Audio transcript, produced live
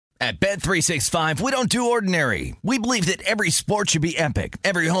At Bet365, we don't do ordinary. We believe that every sport should be epic.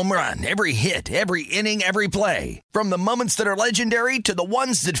 Every home run, every hit, every inning, every play. From the moments that are legendary to the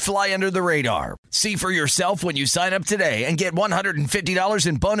ones that fly under the radar. See for yourself when you sign up today and get $150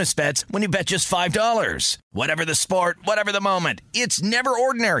 in bonus bets when you bet just $5. Whatever the sport, whatever the moment, it's never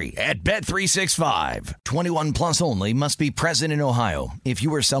ordinary at Bet365. 21 plus only. Must be present in Ohio. If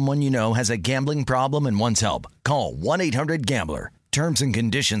you or someone you know has a gambling problem and wants help, call 1-800-GAMBLER. Terms and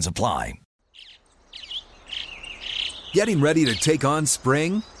conditions apply. Getting ready to take on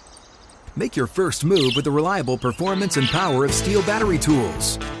spring? Make your first move with the reliable performance and power of Steel battery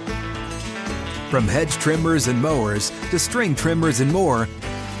tools. From hedge trimmers and mowers to string trimmers and more,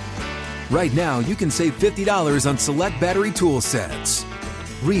 right now you can save $50 on select battery tool sets.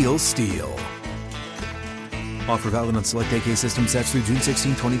 Real Steel. Offer valid on select AK system sets through June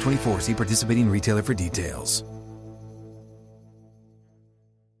 16, 2024. See participating retailer for details.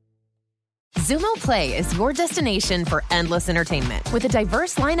 Xumo Play is your destination for endless entertainment. With a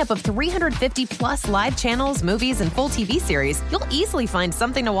diverse lineup of 350 plus live channels, movies, and full TV series, you'll easily find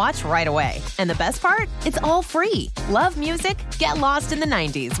something to watch right away. And the best part? It's all free. Love music? Get lost in the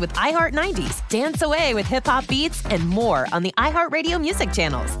 90s with iHeart 90s, dance away with hip-hop beats, and more on the iHeartRadio music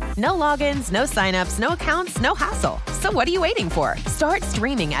channels. No logins, no signups, no accounts, no hassle. So what are you waiting for? Start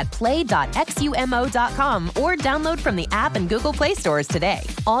streaming at play.xumo.com or download from the app and Google Play stores today.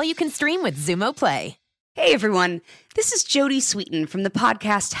 All you can stream with Xumo Play. Hey everyone, this is Jody Sweeten from the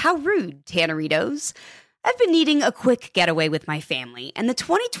podcast How Rude, Tanneritos. I've been needing a quick getaway with my family, and the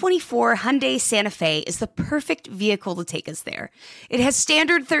 2024 Hyundai Santa Fe is the perfect vehicle to take us there. It has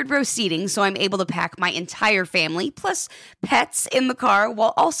standard third-row seating, so I'm able to pack my entire family, plus pets, in the car,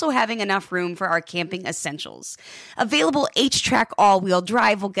 while also having enough room for our camping essentials. Available H-Track all-wheel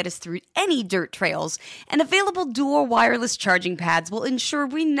drive will get us through any dirt trails, and available dual wireless charging pads will ensure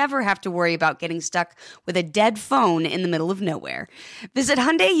we never have to worry about getting stuck with a dead phone in the middle of nowhere. Visit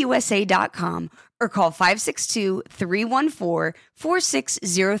HyundaiUSA.com or call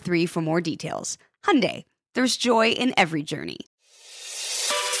 562-314-4603 for more details. Hyundai, there's joy in every journey.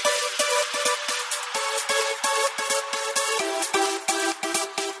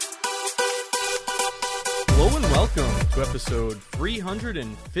 Hello and welcome to episode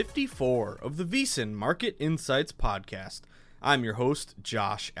 354 of the VSiN Market Insights Podcast. I'm your host,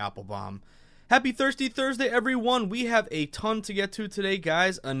 Josh Applebaum. Happy Thirsty Thursday, everyone. We have a ton to get to today,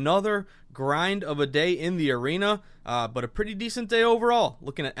 guys. Another grind of a day in the arena, but a pretty decent day overall.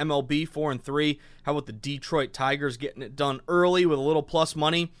 Looking at MLB 4-3. How about the Detroit Tigers getting it done early with a little plus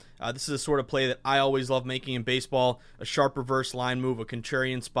money? This is the sort of play that I always love making in baseball. A sharp reverse line move, a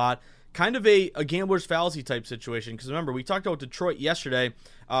contrarian spot. Kind of a gambler's fallacy type situation, because remember, we talked about Detroit yesterday.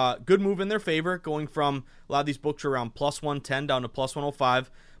 Good move in their favor, going from a lot of these books are around plus 110 down to plus 105.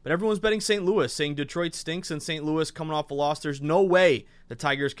 But everyone's betting St. Louis, saying Detroit stinks, and St. Louis coming off a loss. There's no way the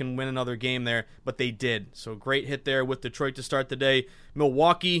Tigers can win another game there, but they did. So great hit there with Detroit to start the day.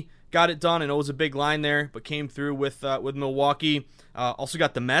 Milwaukee got it done. I know it was a big line there, but came through with Milwaukee. Also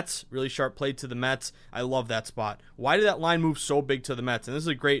got the Mets, really sharp play to the Mets. I love that spot. Why did that line move so big to the Mets? And this is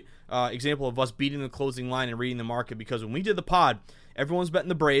a great example of us beating the closing line and reading the market, because when we did the pod, everyone's betting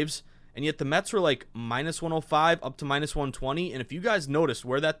the Braves. And yet the Mets were like minus 105 up to minus 120. And if you guys noticed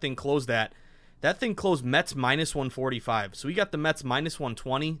where that thing closed at, that thing closed Mets minus 145. So we got the Mets minus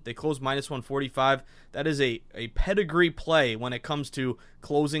 120. They closed minus 145. That is a pedigree play when it comes to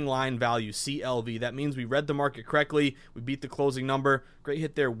closing line value, CLV. That means we read the market correctly. We beat the closing number. Great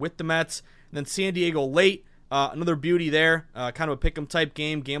hit there with the Mets. And then San Diego late. Another beauty there. Kind of a pick'em type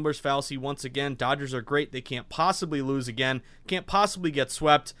game. Gambler's fallacy once again. Dodgers are great. They can't possibly lose again. Can't possibly get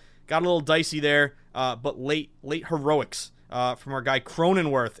swept. Got a little dicey there, but late heroics from our guy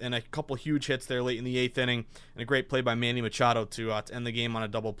Cronenworth, and a couple huge hits there late in the 8th inning, and a great play by Manny Machado to end the game on a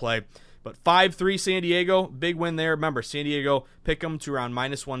double play. But 5-3 San Diego, big win there. Remember, San Diego pick them to around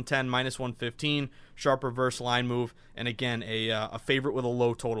minus 110, minus 115, sharp reverse line move, and again, a favorite with a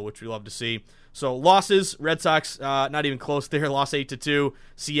low total, which we love to see. So losses, Red Sox not even close there, lost 8-2.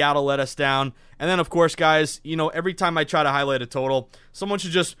 Seattle let us down. And then, of course, guys, every time I try to highlight a total, someone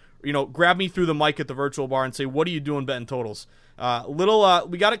should just grab me through the mic at the virtual bar and say, what are you doing betting totals?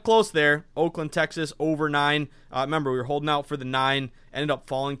 We got it close there. Oakland, Texas, over 9. Remember, we were holding out for the 9, ended up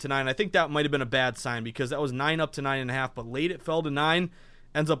falling to 9. I think that might have been a bad sign, because that was 9 up to 9.5, but late it fell to 9,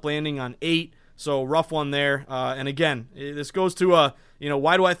 ends up landing on 8. So rough one there. And again, this goes to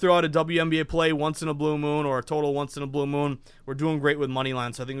why do I throw out a WNBA play once in a blue moon, or a total once in a blue moon? We're doing great with money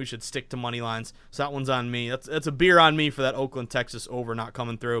lines, so I think we should stick to money lines. So that one's on me. That's a beer on me for that Oakland, Texas over not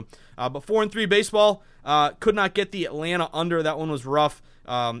coming through. But 4-3 baseball, could not get the Atlanta under. That one was rough.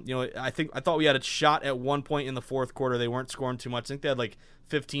 I thought we had a shot at one point in the fourth quarter. They weren't scoring too much. I think they had like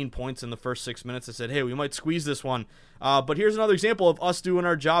 15 points in the first 6 minutes. I said, hey, we might squeeze this one. But here's another example of us doing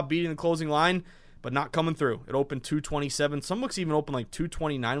our job, beating the closing line, but not coming through. It opened 227. Some books even opened like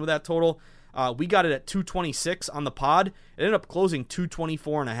 229 with that total. We got it at 226 on the pod. It ended up closing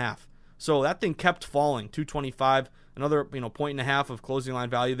 224.5. So that thing kept falling, 225. Another point and a half of closing line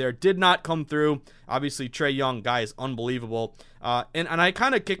value there. Did not come through. Obviously, Trae Young, guy, is unbelievable. And I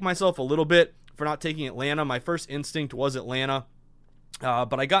kind of kicked myself a little bit for not taking Atlanta. My first instinct was Atlanta.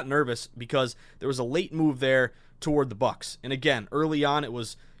 But I got nervous because there was a late move there toward the Bucks. And again, early on, it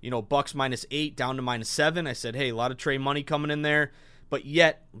was, Bucks -8 down to -7. I said, hey, a lot of Trae money coming in there. But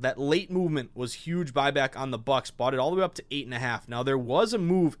yet, that late movement was huge buyback on the Bucks. Bought it all the way up to 8.5. Now, there was a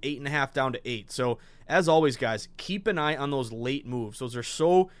move 8.5 down to 8. So, as always, guys, keep an eye on those late moves. Those are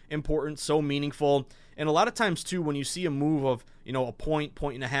so important, so meaningful. And a lot of times, too, when you see a move of, a point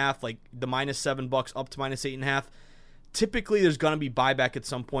and a half, like the -7 Bucks up to -8.5, typically there's going to be buyback at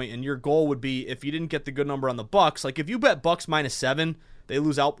some point. And your goal would be, if you didn't get the good number on the Bucks, like if you bet Bucks -7, they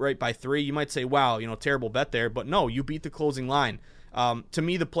lose outright by 3, you might say, wow, terrible bet there. But no, you beat the closing line. To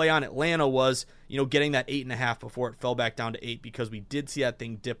me, the play on Atlanta was, getting that 8.5 before it fell back down to 8, because we did see that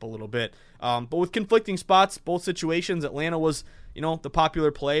thing dip a little bit. But with conflicting spots, both situations, Atlanta was, the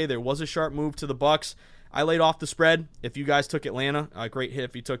popular play. There was a sharp move to the Bucks. I laid off the spread. If you guys took Atlanta, a great hit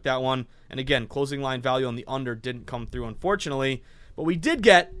if you took that one. And again, closing line value on the under didn't come through, unfortunately. But we did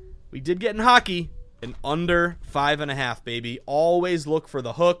get in hockey an under 5.5, baby. Always look for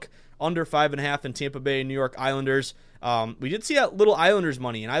the hook. Under 5.5 in Tampa Bay, New York Islanders. We did see that little Islanders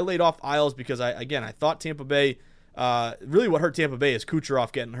money, and I laid off Isles because I thought Tampa Bay, really what hurt Tampa Bay is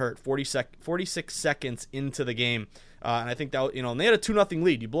Kucherov getting hurt 46 seconds into the game. And I think that, and they had a 2-0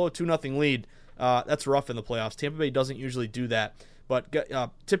 lead. You blow a 2-0 lead, that's rough in the playoffs. Tampa Bay doesn't usually do that. But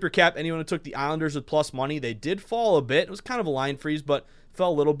tip your cap, anyone who took the Islanders with plus money, they did fall a bit. It was kind of a line freeze, but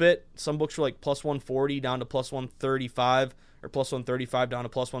fell a little bit. Some books were like plus 140 down to plus 135, or plus 135 down to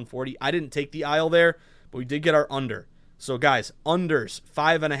plus 140. I didn't take the Isle there, but we did get our under. So guys, unders,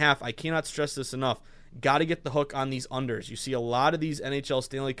 5.5. I cannot stress this enough. Got to get the hook on these unders. You see a lot of these NHL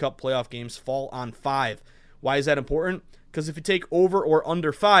Stanley Cup playoff games fall on 5. Why is that important? Because if you take over or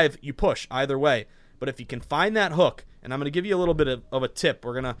under 5, you push either way. But if you can find that hook, and I'm going to give you a little bit of a tip.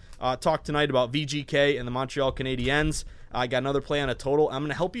 We're going to talk tonight about VGK and the Montreal Canadiens. I got another play on a total. I'm going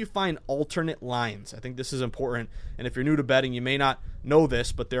to help you find alternate lines. I think this is important. And if you're new to betting, you may not know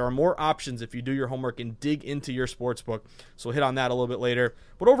this, but there are more options if you do your homework and dig into your sportsbook. So we'll hit on that a little bit later.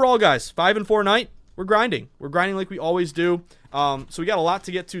 But overall, guys, 5-4 night. We're grinding. We're grinding like we always do. So we got a lot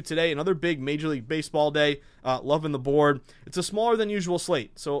to get to today. Another big Major League Baseball day. Loving the board. It's a smaller than usual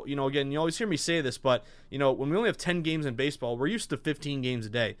slate. So, again, you always hear me say this, but, when we only have 10 games in baseball, we're used to 15 games a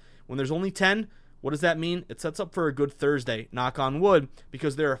day. When there's only 10, what does that mean? It sets up for a good Thursday, knock on wood,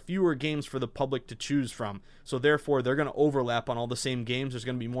 because there are fewer games for the public to choose from. So, therefore, they're going to overlap on all the same games. There's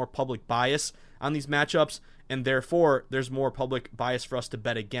going to be more public bias on these matchups, and therefore, there's more public bias for us to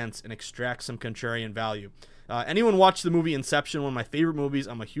bet against and extract some contrarian value. Anyone watch the movie Inception, one of my favorite movies?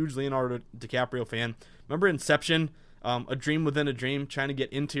 I'm a huge Leonardo DiCaprio fan. Remember Inception? A dream within a dream, trying to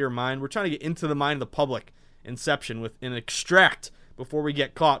get into your mind. We're trying to get into the mind of the public. Inception, with an extract before we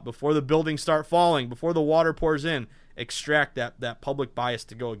get caught, before the buildings start falling, before the water pours in. Extract that public bias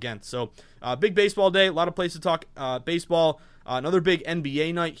to go against. So, big baseball day. A lot of places to talk baseball. Another big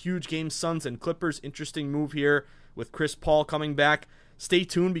NBA night. Huge game, Suns and Clippers. Interesting move here with Chris Paul coming back. Stay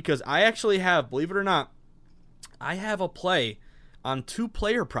tuned, because I actually have, believe it or not, I have a play on 2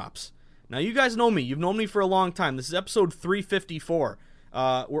 player props. Now, you guys know me. You've known me for a long time. This is episode 354.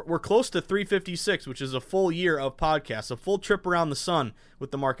 We're close to 356, which is a full year of podcasts, a full trip around the sun with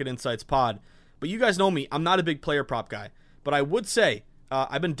the Market Insights pod. But you guys know me. I'm not a big player prop guy. But I would say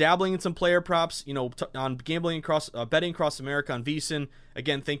I've been dabbling in some player props, on gambling across, betting across America on VSiN.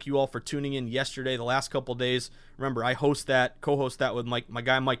 Again, thank you all for tuning in yesterday, the last couple days. Remember, I co-host that with my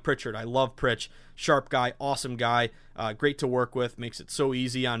guy Mike Pritchard. I love Pritch, sharp guy, awesome guy, great to work with. Makes it so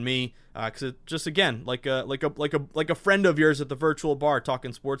easy on me, because it just, again, like a friend of yours at the virtual bar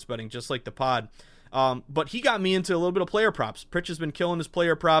talking sports betting, just like the pod. But he got me into a little bit of player props. Pritch has been killing his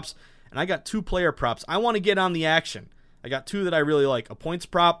player props, and I got 2 player props. I want to get on the action. I got 2 that I really like, a points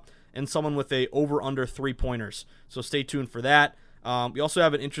prop and someone with a over-under 3-pointers. So stay tuned for that. We also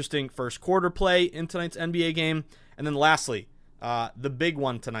have an interesting first quarter play in tonight's NBA game. And then lastly, the big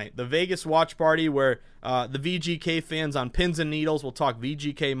one tonight, the Vegas watch party, where the VGK fans on pins and needles will talk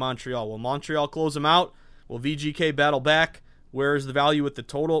VGK Montreal. Will Montreal close them out? Will VGK battle back? Where is the value with the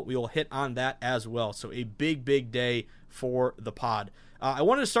total? We will hit on that as well. So a big, big day for the pod. I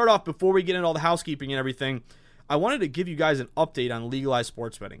wanted to start off before we get into all the housekeeping and everything. I wanted to give you guys an update on legalized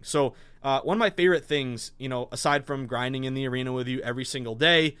sports betting. So one of my favorite things, aside from grinding in the arena with you every single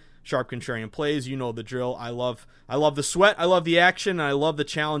day, sharp contrarian plays, you know the drill. I love the sweat. I love the action. And I love the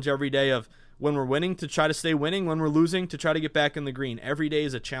challenge every day of when we're winning to try to stay winning, when we're losing to try to get back in the green. Every day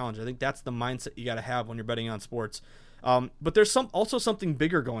is a challenge. I think that's the mindset you got to have when you're betting on sports. But there's also something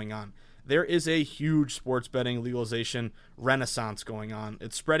bigger going on. There is a huge sports betting legalization renaissance going on.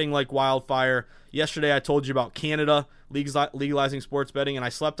 It's spreading like wildfire. Yesterday I told you about Canada legalizing sports betting, and I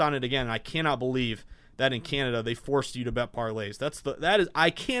slept on it again, and I cannot believe that in Canada they forced you to bet parlays. I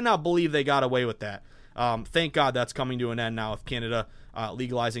cannot believe they got away with that. Thank God that's coming to an end now with Canada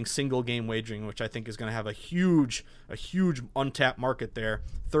legalizing single game wagering, which I think is going to have a huge untapped market there.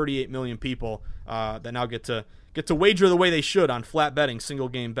 38 million people that now get to wager the way they should on flat betting, single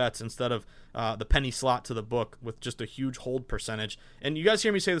game bets instead of the penny slot to the book with just a huge hold percentage. And you guys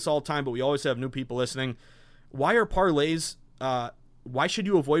hear me say this all the time, but we always have new people listening. Why are parlays? Why should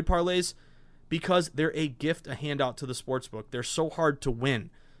you avoid parlays? Because they're a gift, a handout to the sportsbook. They're so hard to win.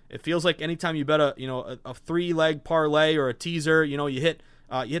 It feels like anytime you bet a 3-leg parlay or a teaser, you hit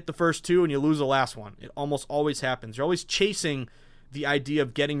the first two and you lose the last one. It almost always happens. You're always chasing the idea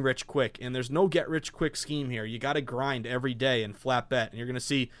of getting rich quick, and there's no get rich quick scheme here. You got to grind every day and flat bet, and you're going to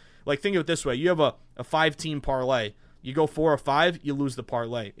see, think of it this way. You have a 5-team parlay. You go 4 or 5, you lose the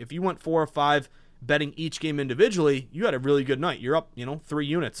parlay. If you went 4 or 5 betting each game individually, you had a really good night. You're up, 3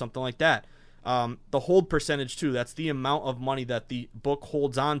 units, something like that. The hold percentage too, that's the amount of money that the book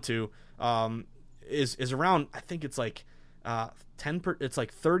holds on to, is around, I think it's like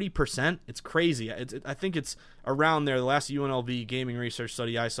 30%. It's crazy. I think it's around there. The last UNLV gaming research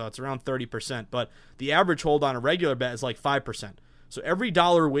study I saw, it's around 30%, but the average hold on a regular bet is like 5%. So every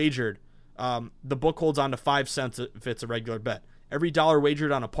dollar wagered, the book holds on to 5 cents if it's a regular bet. Every dollar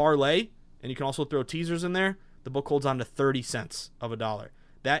wagered on a parlay, and you can also throw teasers in there, the book holds on to 30 cents of a dollar.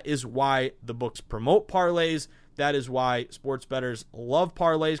 That is why the books promote parlays. That is why sports bettors love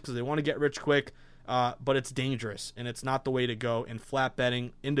parlays, because they want to get rich quick. But it's dangerous, and it's not the way to go. In flat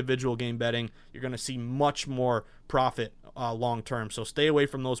betting, individual game betting, you're going to see much more profit long term. So stay away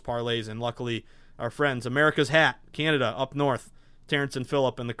from those parlays. And luckily, our friends, America's Hat, Canada, up north, Terrence and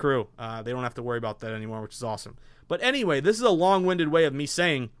Phillip and the crew, they don't have to worry about that anymore, which is awesome. But anyway, this is a long-winded way of me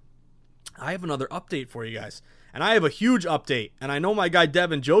saying I have another update for you guys. And I have a huge update. And I know my guy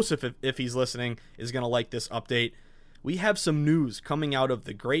Devin Joseph, if he's listening, is going to like this update. We have some news coming out of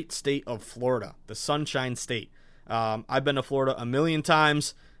the great state of Florida, the Sunshine State. I've been to Florida a million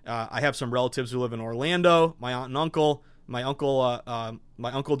times. I have some relatives who live in Orlando, my aunt and uncle, my uncle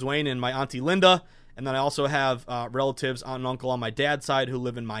Dwayne and my auntie Linda. And then I also have relatives, aunt and uncle on my dad's side who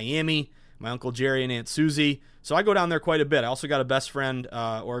live in Miami, my uncle Jerry and Aunt Susie. So I go down there quite a bit. I also got a best friend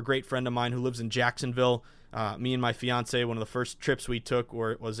or a great friend of mine who lives in Jacksonville. Me and my fiance, one of the first trips we took,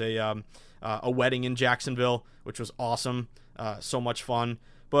 where it was a wedding in Jacksonville, which was awesome, so much fun.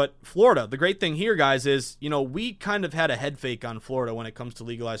 But Florida, the great thing here, guys, is we kind of had a head fake on Florida when it comes to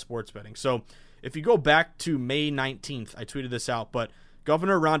legalized sports betting. So if you go back to May 19th, I tweeted this out, but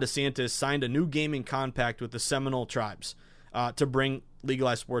Governor Ron DeSantis signed a new gaming compact with the Seminole tribes to bring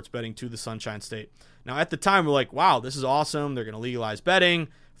legalized sports betting to the Sunshine State. Now, at the time, we're like, wow, this is awesome. They're going to legalize betting.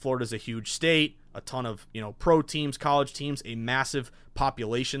 Florida's a huge state, a ton of pro teams, college teams, a massive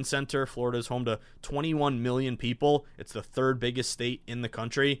population center. Florida is home to 21 million people. It's the third biggest state in the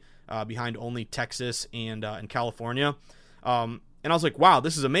country, behind only Texas and California. And I was like, wow,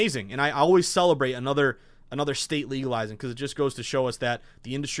 this is amazing. And I always celebrate another state legalizing, because it just goes to show us that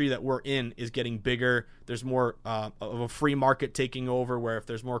the industry that we're in is getting bigger. There's more of a free market taking over, where if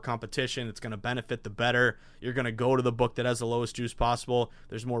there's more competition, it's going to benefit the better. You're going to go to the book that has the lowest juice possible.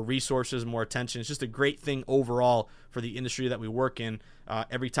 There's more resources, more attention. It's just a great thing overall for the industry that we work in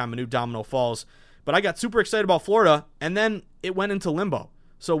every time a new domino falls. But I got super excited about Florida, and then it went into limbo.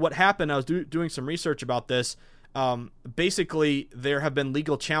 So what happened, I was doing some research about this. Basically, there have been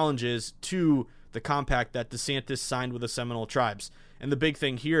legal challenges to the compact that DeSantis signed with the Seminole tribes. And the big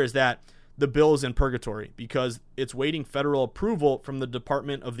thing here is that the bill is in purgatory because it's waiting federal approval from the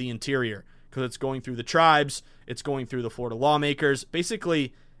Department of the Interior, because it's going through the tribes, it's going through the Florida lawmakers.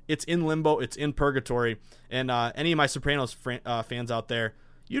 Basically, it's in limbo, it's in purgatory. And any of my Sopranos fans out there,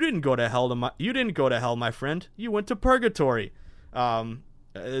 you didn't go to hell, my friend. You went to purgatory.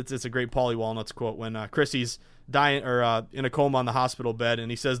 It's a great Paulie Walnuts quote when Chrissy's dying or in a coma on the hospital bed, and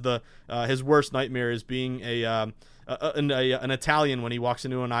he says his worst nightmare is being an Italian when he walks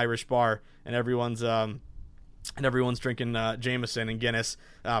into an Irish bar and everyone's drinking Jameson and Guinness.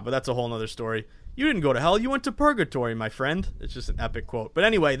 But that's a whole nother story. You didn't go to hell. You went to purgatory, my friend. It's just an epic quote. But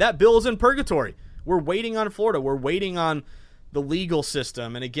anyway, that bill is in purgatory. We're waiting on Florida. We're waiting on the legal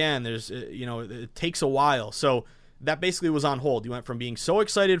system. And again, it takes a while. So that basically was on hold. You went from being so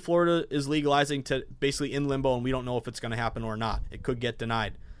excited Florida is legalizing to basically in limbo, and we don't know if it's going to happen or not. It could get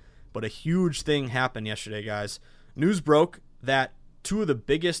denied. But a huge thing happened yesterday, guys. News broke that two of the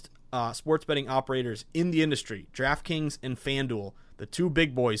biggest sports betting operators in the industry, DraftKings and FanDuel, the two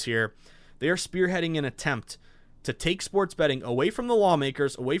big boys here, they are spearheading an attempt to take sports betting away from the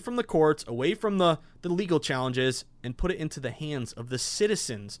lawmakers, away from the courts, away from the legal challenges, and put it into the hands of the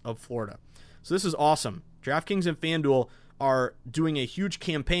citizens of Florida. So this is awesome. DraftKings and FanDuel are doing a huge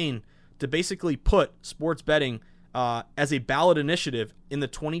campaign to basically put sports betting as a ballot initiative in the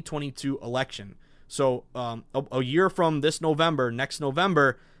 2022 election. So a year from this November, next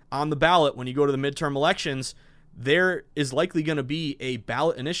November, on the ballot when you go to the midterm elections, there is likely going to be a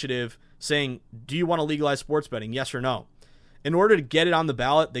ballot initiative saying, do you want to legalize sports betting, yes or no? In order to get it on the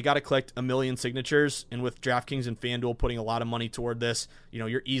ballot, they got to collect 1 million signatures, and with DraftKings and FanDuel putting a lot of money toward this,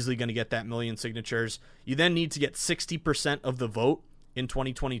 you're easily going to get that 1 million signatures. You then need to get 60% of the vote in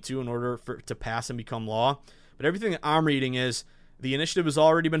 2022 in order for it to pass and become law. But everything that I'm reading is the initiative has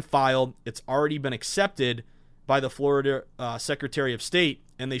already been filed. It's already been accepted by the Florida Secretary of State,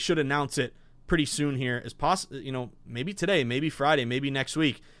 and they should announce it pretty soon here, as possible. Maybe today, maybe Friday, maybe next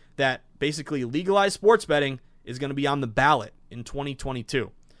week, that basically legalized sports betting is going to be on the ballot in 2022.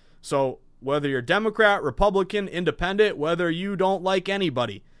 So whether you're Democrat, Republican, Independent, whether you don't like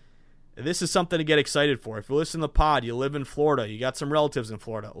anybody, this is something to get excited for. If you listen to the pod, you live in Florida, you got some relatives in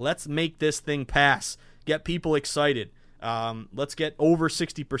Florida, let's make this thing pass. Get people excited. Let's get over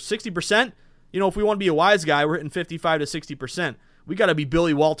 60%. 60%, if we want to be a wise guy, we're hitting 55 to 60%. We got to be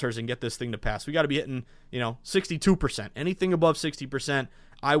Billy Walters and get this thing to pass. We got to be hitting, 62%. Anything above 60%,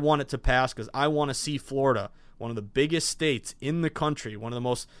 I want it to pass because I want to see Florida, one of the biggest states in the country, one of the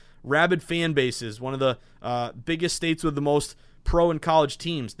most rabid fan bases, one of the biggest states with the most pro and college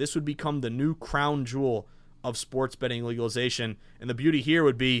teams. This would become the new crown jewel of sports betting legalization. And the beauty here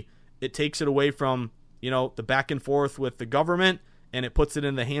would be it takes it away from, the back and forth with the government, and it puts it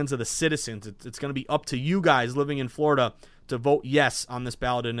in the hands of the citizens. It's going to be up to you guys living in Florida to vote yes on this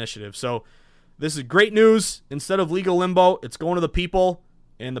ballot initiative. So this is great news. Instead of legal limbo, it's going to the people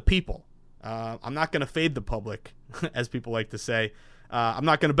and the people. I'm not going to fade the public, as people like to say. I'm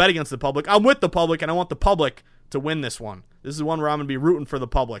not going to bet against the public. I'm with the public, and I want the public to win this one. This is one where I'm going to be rooting for the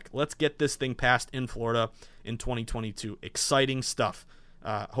public. Let's get this thing passed in Florida in 2022. Exciting stuff.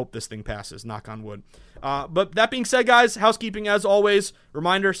 Hope this thing passes. Knock on wood. But that being said, guys, housekeeping as always.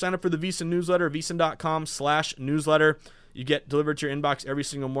 Reminder, sign up for the VSiN newsletter, vsin.com/newsletter. You get delivered to your inbox every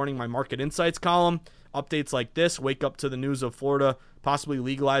single morning my Market Insights column. Updates like this, wake up to the news of Florida possibly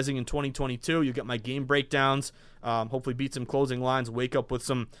legalizing in 2022. You get my game breakdowns, hopefully beat some closing lines, wake up with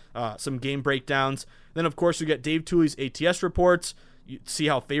some game breakdowns. Then, of course, you get Dave Tooley's ATS reports. You see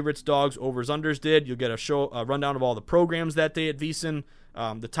how favorites, dogs, overs, unders did. You'll get a rundown of all the programs that day at VSiN,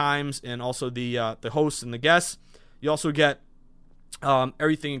 the times, and also the hosts and the guests. You also get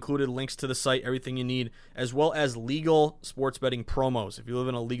everything included, links to the site, everything you need, as well as legal sports betting promos. If you live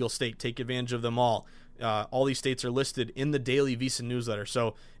in a legal state, take advantage of them all. All these states are listed in the daily VSiN newsletter.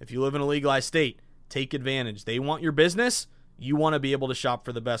 So if you live in a legalized state, take advantage. They want your business. You want to be able to shop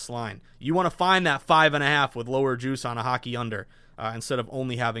for the best line. You want to find that 5.5 with lower juice on a hockey under instead of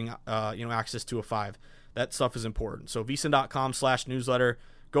only having access to a 5. That stuff is important. So vsin.com/newsletter.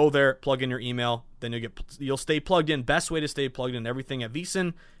 Go there, plug in your email, then you'll stay plugged in. Best way to stay plugged in everything at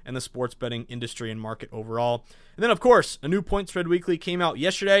VSiN and the sports betting industry and market overall. And then, of course, a new Point Spread Weekly came out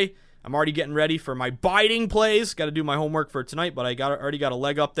yesterday. I'm already getting ready for my biting plays. Got to do my homework for tonight, but I already got a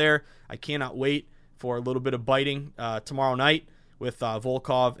leg up there. I cannot wait for a little bit of biting tomorrow night with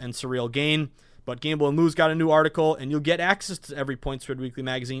Volkov and Surreal Gain. But Gamble and Lose got a new article, and you'll get access to every Point Spread Weekly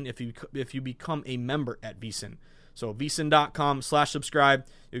magazine if you become a member at VSiN. So vsin.com/subscribe.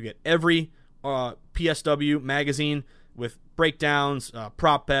 You'll get every PSW magazine with breakdowns,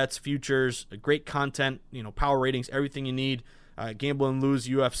 prop bets, futures, great content, power ratings, everything you need. Gamble and Lose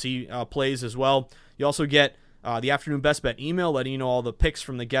UFC plays as well. You also get the afternoon best bet email letting you know all the picks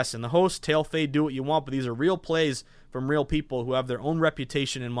from the guests and the host. Tail fade, do what you want, but these are real plays from real people who have their own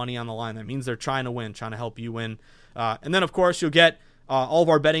reputation and money on the line. That means they're trying to win, trying to help you win. And then, of course, you'll get all of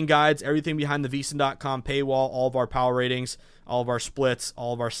our betting guides, everything behind the vsin.com paywall, all of our power ratings, all of our splits,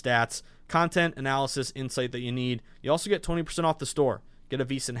 all of our stats, content, analysis, insight that you need. You also get 20% off the store. Get a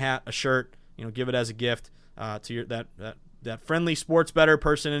VSiN hat, a shirt, give it as a gift to your that friendly sports bettor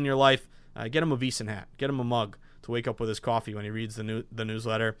person in your life. Get him a VSiN hat. Get him a mug to wake up with his coffee when he reads the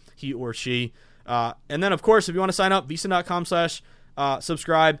newsletter, he or she. And then, of course, if you want to sign up,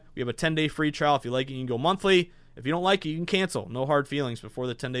 vsin.com/subscribe. We have a 10-day free trial. If you like it, you can go monthly. If you don't like it, you can cancel. No hard feelings. Before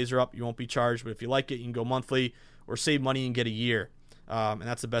the 10 days are up, you won't be charged. But if you like it, you can go monthly or save money and get a year. And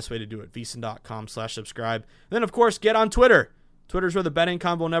that's the best way to do it, vsin.com/subscribe. And then, of course, get on Twitter. Twitter's where the betting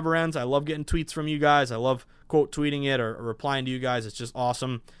convo never ends. I love getting tweets from you guys. I love quote tweeting it or replying to you guys. It's just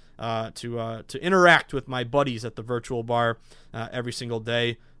awesome to interact with my buddies at the virtual bar every single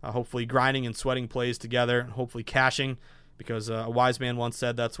day. Hopefully grinding and sweating plays together, and hopefully cashing, because a wise man once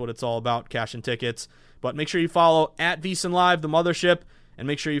said that's what it's all about, cashing tickets. But make sure you follow at VSiN Live, the mothership, and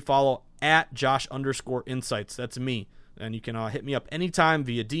make sure you follow at Josh_Insights. That's me. And you can hit me up anytime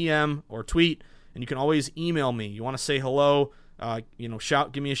via DM or tweet, and you can always email me. You want to say hello,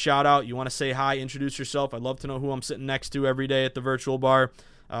 give me a shout out. You want to say hi, introduce yourself. I'd love to know who I'm sitting next to every day at the virtual bar.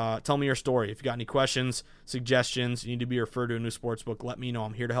 Tell me your story. If you got any questions, suggestions, you need to be referred to a new sports book, let me know.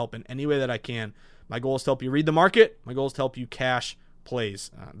 I'm here to help in any way that I can. My goal is to help you read the market. My goal is to help you cash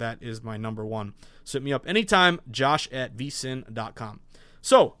plays. That is my number one. So hit me up anytime, josh@vsin.com.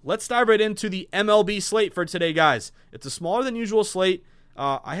 So let's dive right into the MLB slate for today, guys. It's a smaller than usual slate.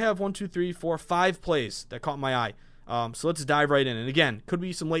 I have 5 plays that caught my eye. So let's dive right in. And again, could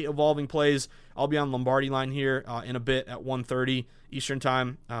be some late evolving plays. I'll be on Lombardi line here in a bit at 1:30 Eastern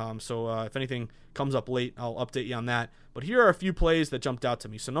time. So if anything comes up late, I'll update you on that. But here are a few plays that jumped out to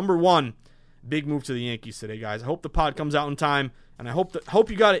me. So number one, big move to the Yankees today, guys. I hope the pod comes out in time, and I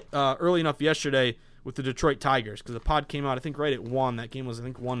hope you got it early enough yesterday with the Detroit Tigers, because the pod came out, I think, right at 1. That game was, I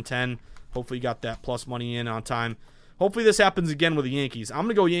think, 110. Hopefully you got that plus money in on time. Hopefully this happens again with the Yankees. I'm going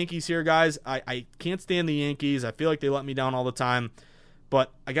to go Yankees here, guys. I can't stand the Yankees. I feel like they let me down all the time.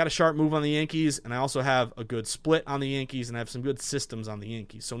 But I got a sharp move on the Yankees, and I also have a good split on the Yankees, and I have some good systems on the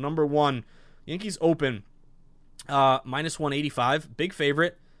Yankees. So number one, Yankees open minus 185. Big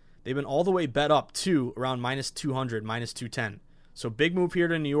favorite. They've been all the way bet up to around minus 200, minus 210. So big move here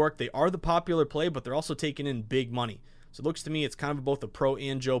to New York. They are the popular play, but they're also taking in big money. So it looks to me it's kind of both a pro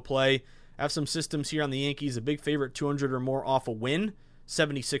and Joe play. I have some systems here on the Yankees. A big favorite, 200 or more off a win,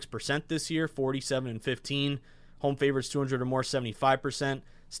 76% this year, 47 and 15. Home favorites, 200 or more, 75%.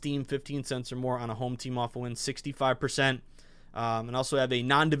 Steam, 15 cents or more on a home team off a win, 65%. And also have a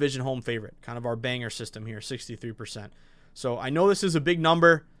non-division home favorite, kind of our banger system here, 63%. So I know this is a big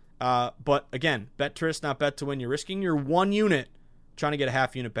number, but again, bet to risk, not bet to win. You're risking your 1 unit, trying to get a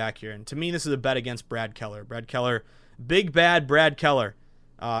half unit back here. And to me, this is a bet against Brad Keller. Brad Keller, big bad Brad Keller,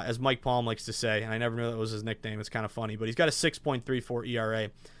 as Mike Palm likes to say. And I never knew that was his nickname. It's kind of funny. But he's got a 6.34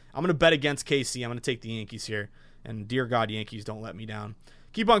 ERA. I'm going to bet against KC. I'm going to take the Yankees here. And dear God, Yankees, don't let me down.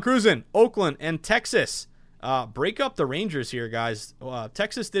 Keep on cruising. Oakland and Texas. Break up the Rangers here, guys.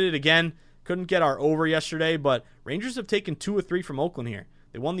 Texas did it again. Couldn't get our over yesterday, but Rangers have taken 2 or 3 from Oakland here.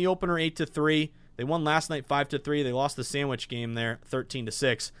 They won the opener 8-3. They won last night 5-3. They lost the sandwich game there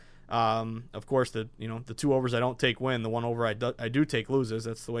 13-6. Of course, the 2 overs I don't take win. The 1 over I do take loses.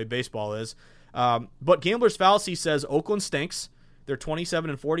 That's the way baseball is. But Gambler's Fallacy says Oakland stinks. They're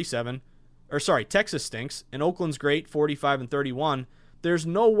 27-47. Or sorry, Texas stinks, and Oakland's great, 45-31. There's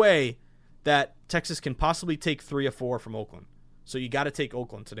no way that Texas can possibly take 3 or 4 from Oakland. So you got to take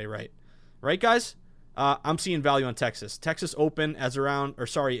Oakland today, right? Right, guys? I'm seeing value on Texas. Texas Open as around,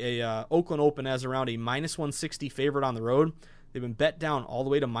 Oakland Open as around a minus 160 favorite on the road. They've been bet down all the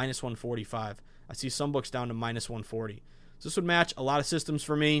way to minus 145. I see some books down to minus 140. So this would match a lot of systems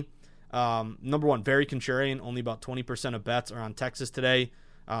for me. Number one, very contrarian. Only about 20% of bets are on Texas today.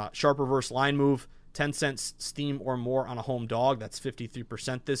 Sharp reverse line move, 10 cents steam or more on a home dog. That's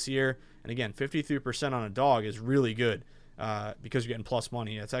 53% this year. And again, 53% on a dog is really good because you're getting plus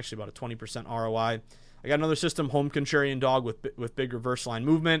money. It's actually about a 20% ROI. I got another system, home contrarian dog with big reverse line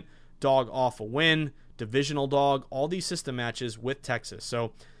movement, dog off a win, divisional dog, all these system matches with Texas.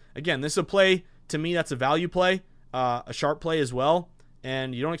 So again, this is a play. To me, that's a value play, a sharp play as well.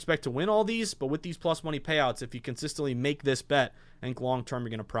 And you don't expect to win all these, but with these plus money payouts, if you consistently make this bet, I think long-term you're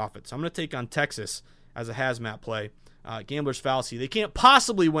going to profit. So I'm going to take on Texas as a hazmat play. Gambler's Fallacy. They can't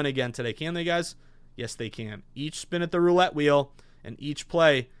possibly win again today, can they, guys? Yes, they can. Each spin at the roulette wheel and each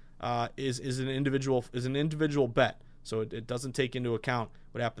play is an individual bet. So it doesn't take into account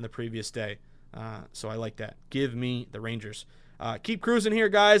what happened the previous day. So I like that. Give me the Rangers. Keep cruising here,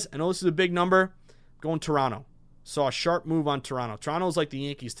 guys. I know this is a big number. Going Toronto. Saw a sharp move on Toronto. Toronto's like the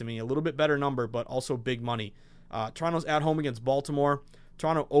Yankees to me. A little bit better number, but also big money. Toronto's at home against Baltimore.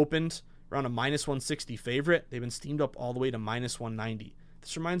 Toronto opened around a minus 160 favorite. They've been steamed up all the way to minus 190.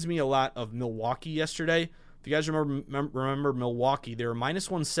 This reminds me a lot of Milwaukee yesterday. If you guys remember Milwaukee, they were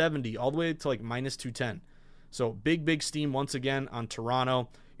minus 170 all the way to like minus 210. So big steam once again on Toronto.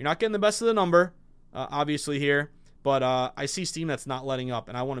 You're not getting the best of the number, obviously here, but I see steam that's not letting up,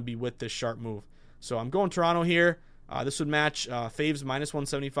 and I want to be with this sharp move. So I'm going Toronto here. This would match Faves minus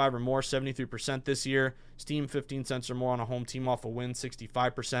 175 or more, 73% this year. Steam 15 cents or more on a home team off a win,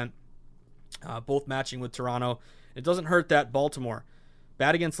 65%. Both matching with Toronto. It doesn't hurt that Baltimore.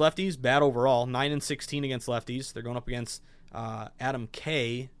 Bad against lefties, bad overall. 9-16 against lefties. They're going up against Adam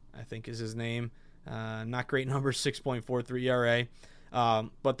K, I think is his name. Not great numbers, 6.43 ERA.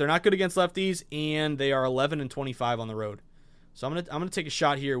 But they're not good against lefties, and they are 11-25 on the road. So I'm gonna take a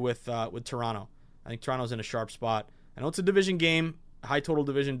shot here with Toronto. I think Toronto's in a sharp spot. I know it's a division game, high total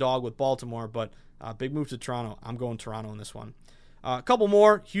division dog with Baltimore, but big move to Toronto. I'm going Toronto in this one. A couple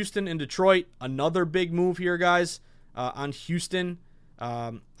more, Houston and Detroit. Another big move here, guys, on Houston.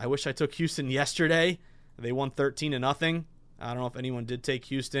 I wish I took Houston yesterday. They won 13-0. I don't know if anyone did take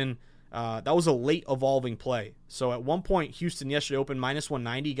Houston. That was a late evolving play. So at one point, Houston yesterday opened minus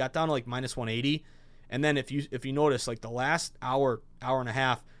 190, got down to like minus 180. And then if you notice, like the last hour and a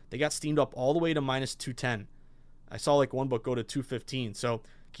half, they got steamed up all the way to minus 210. I saw like one book go to 215. So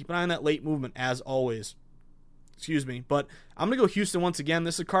keep an eye on that late movement as always. Excuse me. But I'm going to go Houston once again.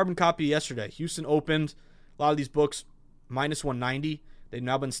 This is a carbon copy yesterday. Houston opened a lot of these books minus 190. They've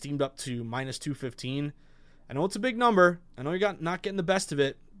now been steamed up to minus 215. I know it's a big number. I know you're not getting the best of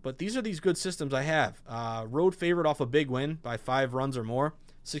it, but these are these good systems I have. Road favorite off a big win by 5 runs or more,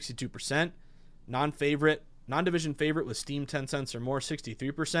 62%. Non-division favorite with steam 10 cents or more,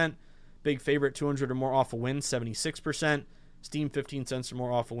 63%. Big favorite 200 or more off a win, 76%. Steam 15 cents or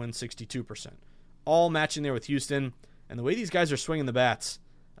more off a win, 62%. All matching there with Houston. And the way these guys are swinging the bats,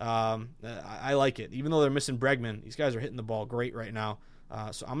 I like it. Even though they're missing Bregman, these guys are hitting the ball great right now.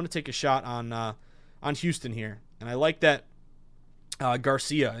 So I'm going to take a shot on Houston here. And I like that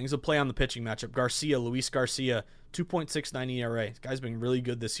Garcia. I think it's a play on the pitching matchup. Luis Garcia, 2.69 ERA. This guy's been really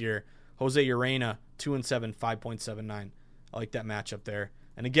good this year. Jose Urena, 2-7, 5.79. I like that matchup there.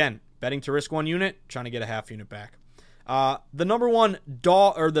 And again, betting to risk 1 unit, trying to get a half unit back. The number one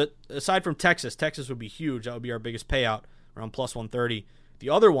dog, aside from Texas would be huge. That would be our biggest payout, around plus 130. The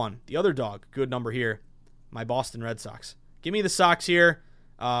other dog, good number here, my Boston Red Sox. Give me the Sox here.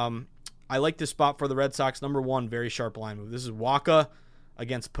 I like this spot for the Red Sox. Number 1, very sharp line move. This is Waka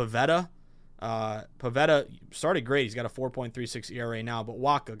against Pivetta. Pivetta started great. He's got a 4.36 ERA now, but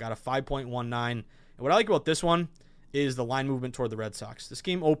Waka got a 5.19. And what I like about this one is the line movement toward the Red Sox. This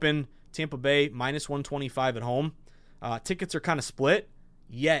game opened Tampa Bay minus 125 at home. Tickets are kind of split,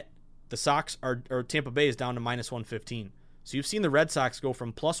 yet the Sox or Tampa Bay is down to minus 115. So you've seen the Red Sox go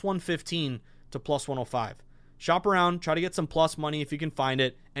from plus 115 to plus 105. Shop around, try to get some plus money if you can find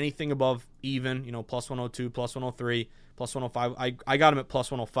it. Anything above even, plus 102, plus 103, plus 105. I got them at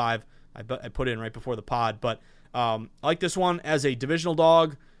plus 105. I put it in right before the pod. But I like this one as a divisional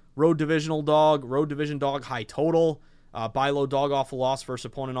dog, road division dog, high total, buy low dog off a loss versus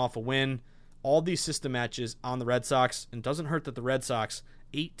opponent off a win. All these system matches on the Red Sox. And it doesn't hurt that the Red Sox,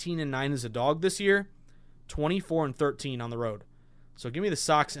 18-9 as a dog this year, 24-13 on the road. So give me the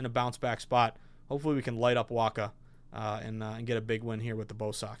Sox in a bounce back spot. Hopefully we can light up Waka and get a big win here with the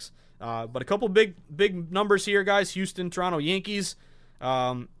Bo Sox. But a couple big numbers here, guys. Houston, Toronto, Yankees.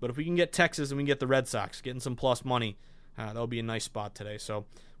 But if we can get Texas and we can get the Red Sox, getting some plus money, that'll be a nice spot today. So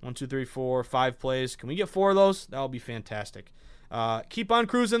 1, 2, 3, 4, 5 plays. Can we get 4 of those? That'll be fantastic. Keep on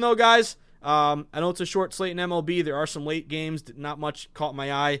cruising, though, guys. I know it's a short slate in MLB. There are some late games. Not much caught my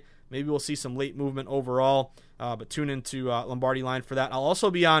eye. Maybe we'll see some late movement overall. But tune into Lombardi Line for that. I'll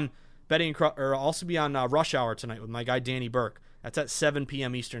also be on Rush Hour tonight with my guy Danny Burke. That's at 7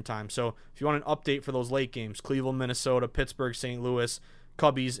 p.m. Eastern time. So if you want an update for those late games, Cleveland, Minnesota, Pittsburgh, St. Louis,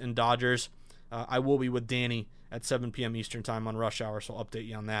 Cubbies, and Dodgers, I will be with Danny at 7 p.m. Eastern time on Rush Hour, so I'll update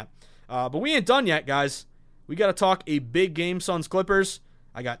you on that. But we ain't done yet, guys. We got to talk a big game, Suns Clippers.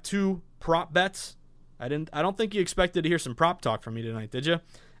 I got 2 prop bets. I don't think you expected to hear some prop talk from me tonight, did you?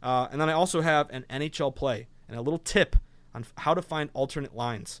 And then I also have an NHL play and a little tip on how to find alternate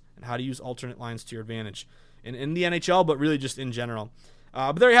lines and how to use alternate lines to your advantage in the NHL, but really just in general.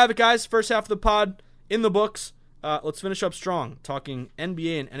 But there you have it, guys. First half of the pod in the books. Let's finish up strong, talking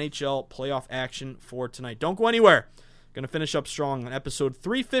NBA and NHL playoff action for tonight. Don't go anywhere. Going to finish up strong on episode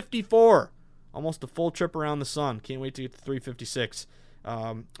 354. Almost a full trip around the sun. Can't wait to get to 356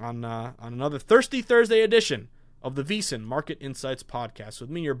 on another Thirsty Thursday edition of the VSiN Market Insights podcast with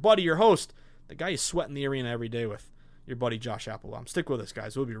me, your buddy, your host, the guy you sweat in the arena every day with, your buddy Josh Applebaum. Stick with us,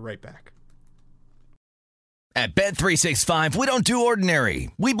 guys. We'll be right back. At Bet365, we don't do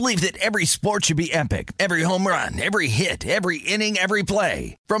ordinary. We believe that every sport should be epic. Every home run, every hit, every inning, every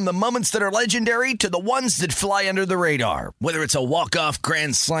play. From the moments that are legendary to the ones that fly under the radar. Whether it's a walk-off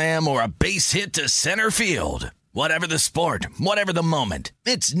grand slam or a base hit to center field. Whatever the sport, whatever the moment.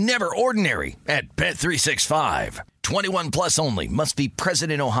 It's never ordinary at Bet365. 21 plus only. Must be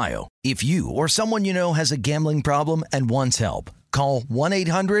present in Ohio. If you or someone you know has a gambling problem and wants help, call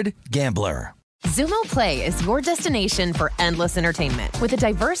 1-800-GAMBLER. Zumo Play is your destination for endless entertainment. With a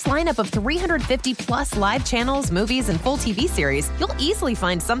diverse lineup of 350 plus live channels, movies, and full TV series, you'll easily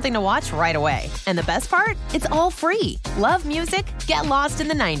find something to watch right away. And the best part? It's all free. Love music? Get lost in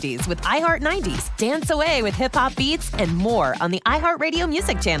the 90s with iHeart 90s, dance away with hip-hop beats, and more on the iHeartRadio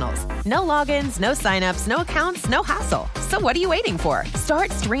music channels. No logins, no signups, no accounts, no hassle. So what are you waiting for?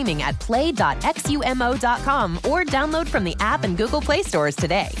 Start streaming at play.xumo.com or download from the app and Google Play stores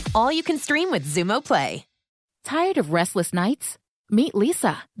today. All you can stream with Zumo Play. Tired of restless nights? Meet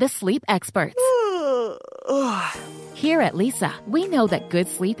Lisa, the sleep experts. Here at Lisa, we know that good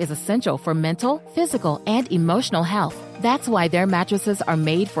sleep is essential for mental, physical, and emotional health. That's why their mattresses are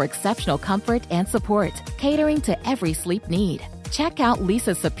made for exceptional comfort and support, catering to every sleep need. Check out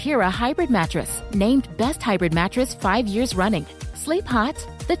Lisa's Sapira Hybrid Mattress, named Best Hybrid Mattress 5 years running. Sleep hot?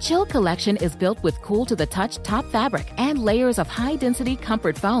 The Chill Collection is built with cool-to-the-touch top fabric and layers of high-density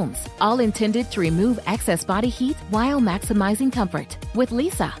comfort foams, all intended to remove excess body heat while maximizing comfort. With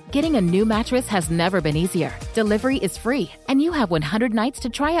Lisa, getting a new mattress has never been easier. Delivery is free, and you have 100 nights to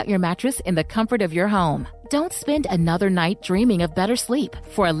try out your mattress in the comfort of your home. Don't spend another night dreaming of better sleep.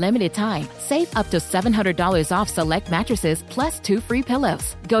 For a limited time, save up to $700 off select mattresses plus 2 free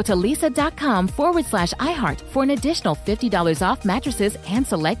pillows. Go to lisa.com/iHeart for an additional $50 off mattresses and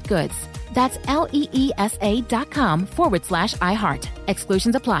select goods. That's LEESA.com/iHeart.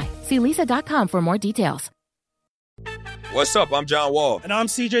 Exclusions apply. See lisa.com for more details. What's up? I'm John Wall. And I'm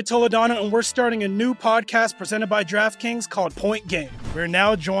CJ Toledano, and we're starting a new podcast presented by DraftKings called Point Game. We're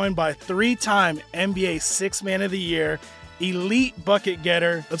now joined by 3-time NBA Sixth Man of the Year, elite bucket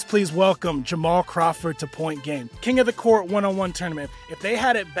getter. Let's please welcome Jamal Crawford to Point Game. King of the Court one-on-one tournament. If they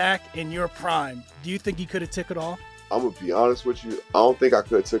had it back in your prime, do you think you could have took it all? I'm going to be honest with you. I don't think I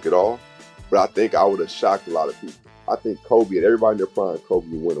could have took it all, but I think I would have shocked a lot of people. I think Kobe and everybody in their prime, Kobe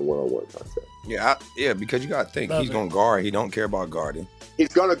would win a one-on-one contest. Yeah, because you got to think, he's going to guard. He don't care about guarding. He's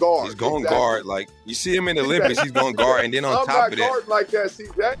going to guard. He's going to guard. Like, you see him in the Olympics, he's going to guard. And then on top of that. I'm not guarding like that,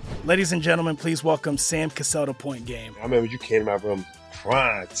 CJ. Ladies and gentlemen, please welcome Sam Cassell to Point Game. I remember you came to my room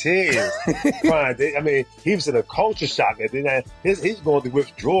crying, tears, crying. I mean, he was in a culture shock. And then he's going through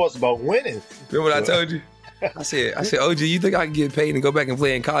withdrawals about winning. Remember what I told you? I said, OG, you think I can get paid and go back and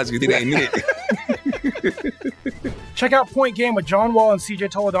play in college because it ain't it? Check out Point Game with John Wall and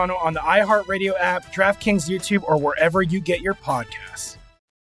CJ Toledano on the iHeartRadio app, DraftKings YouTube, or wherever you get your podcasts.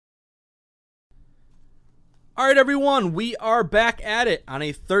 All right, everyone, we are back at it on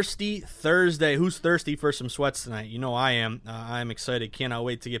a Thirsty Thursday. Who's thirsty for some sweats tonight? You know I am. I'm excited. Cannot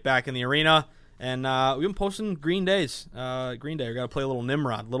wait to get back in the arena. And we've been posting Green Days. Green Day, we're going to play a little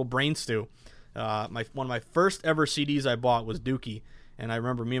Nimrod, a little Brain Stew. One of my first ever CDs I bought was Dookie. And I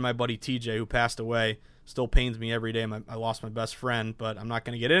remember me and my buddy TJ, who passed away, still pains me every day. I lost my best friend, but I'm not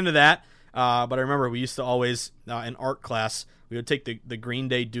going to get into that. But I remember we used to always, in art class, we would take the Green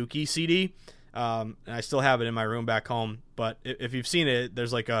Day Dookie CD, and I still have it in my room back home. But if you've seen it,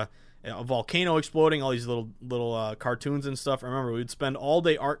 there's like a volcano exploding, all these little cartoons and stuff. I remember we'd spend all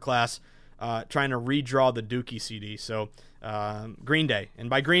day art class trying to redraw the Dookie CD. So Green Day. And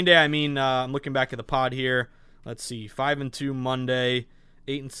by Green Day, I mean, I'm looking back at the pod here. Let's see, 5-2 Monday,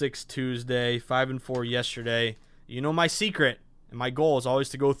 8-6 Tuesday, 5-4 yesterday. You know my secret, and my goal is always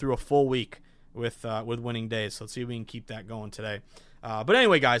to go through a full week with winning days. So let's see if we can keep that going today. But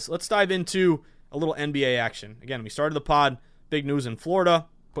anyway, guys, let's dive into a little NBA action. Again, we started the pod, big news in Florida,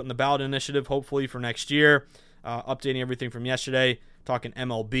 putting the ballot initiative hopefully for next year, updating everything from yesterday, talking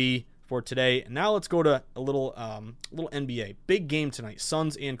MLB for today. And now let's go to a little NBA. Big game tonight,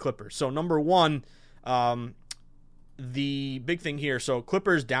 Suns and Clippers. So number one, the big thing here, so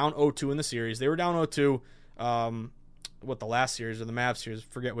Clippers down 0-2 in the series. They were down 0-2, the last series or the Mavs series,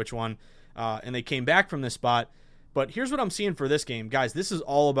 forget which one, and they came back from this spot. But here's what I'm seeing for this game. Guys, this is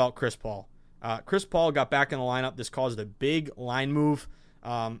all about Chris Paul. Chris Paul got back in the lineup. This caused a big line move,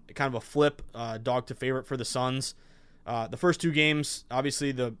 kind of a flip, dog to favorite for the Suns. The first two games,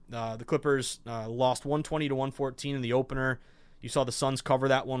 obviously the Clippers lost 120 to 114 in the opener. You saw the Suns cover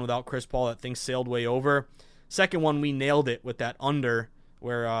that one without Chris Paul. That thing sailed way over. Second one, we nailed it with that under,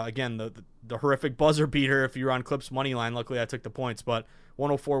 where, again, the horrific buzzer beater if you were on Clips money line. Luckily, I took the points, but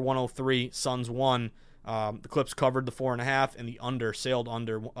 104-103, Suns won. The Clips covered the 4.5, and the under sailed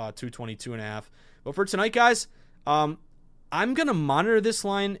under 222.5. But for tonight, guys, I'm going to monitor this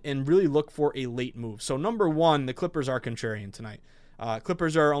line and really look for a late move. So number one, the Clippers are contrarian tonight.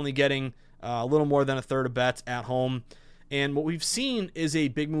 Clippers are only getting a little more than a third of bets at home. And what we've seen is a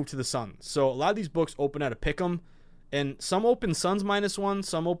big move to the Suns. So a lot of these books open at a pick'em, and some open Suns -1,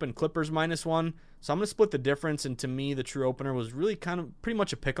 some open Clippers -1. So I'm going to split the difference, and to me, the true opener was really kind of pretty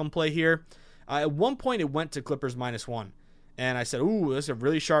much a pick'em play here. At one point, it went to Clippers -1, and I said, ooh, this is a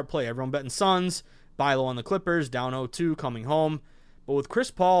really sharp play. Everyone betting Suns, buy low on the Clippers, down 0-2, coming home. But with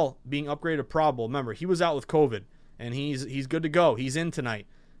Chris Paul being upgraded to probable, remember, he was out with COVID, and he's good to go. He's in tonight.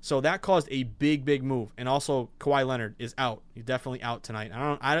 So that caused a big move. And also, Kawhi Leonard is out. He's definitely out tonight.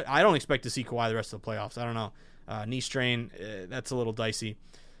 I don't expect to see Kawhi the rest of the playoffs. I don't know. Knee strain, that's a little dicey.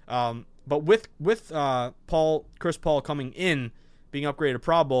 But with Chris Paul coming in, being upgraded to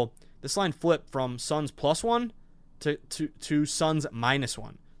probable, this line flipped from Suns +1 to Suns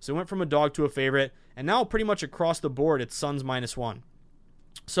 -1. So it went from a dog to a favorite. And now pretty much across the board, it's Suns -1.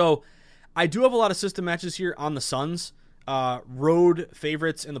 So I do have a lot of system matches here on the Suns. Road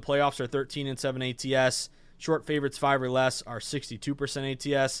favorites in the playoffs are 13-7 ATS. Short favorites 5 or less are 62%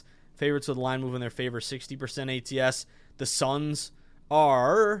 ATS. Favorites with line move in their favor 60% ATS. The Suns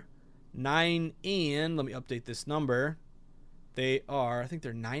are 9 and let me update this number. They are, I think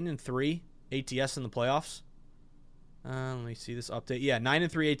they're 9-3 ATS in the playoffs. Let me see this update. Yeah,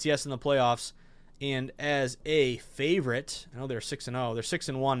 9-3 ATS in the playoffs. And as a favorite, I know they're 6-0. They're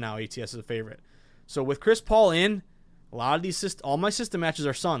 6-1 now. ATS is a favorite. So with Chris Paul in, a lot of these all my system matches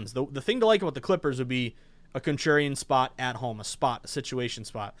are Suns. The thing to like about the Clippers would be a contrarian spot at home, a situation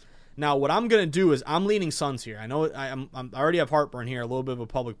spot. Now, what I'm going to do is I'm leaning Suns here. I know I already have heartburn here, a little bit of a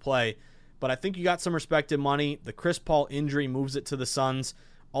public play, but I think you got some respected money. The Chris Paul injury moves it to the Suns.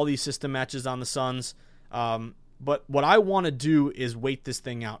 All these system matches on the Suns. But what I want to do is wait this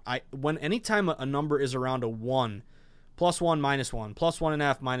thing out. Anytime a number is around a 1, +1, -1,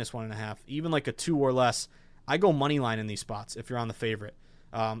 +1.5, -1.5, even like a 2 or less, I go money line in these spots if you're on the favorite.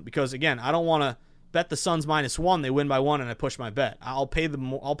 Because, again, I don't want to bet the Suns -1, they win by 1, and I push my bet. I'll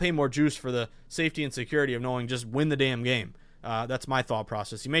pay more juice for the safety and security of knowing just win the damn game. That's my thought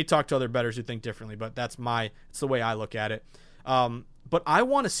process. You may talk to other bettors who think differently, but it's the way I look at it. But I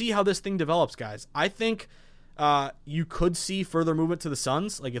want to see how this thing develops, guys. I think you could see further movement to the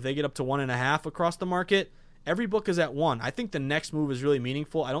Suns. Like if they get up to 1.5 across the market, every book is at 1. I think the next move is really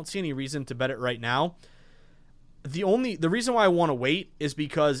meaningful. I don't see any reason to bet it right now. The reason why I want to wait is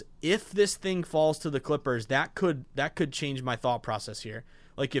because if this thing falls to the Clippers, that could change my thought process here.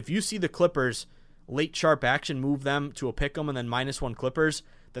 Like if you see the Clippers late sharp action move them to a pick'em and then -1 Clippers,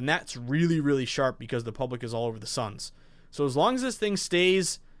 then that's really, really sharp because the public is all over the Suns. So as long as this thing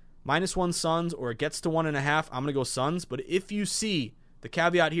stays -1 Suns or it gets to 1.5, I'm going to go Suns. But if you see, the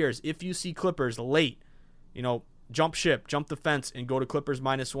caveat here is if you see Clippers late, jump ship, jump the fence and go to Clippers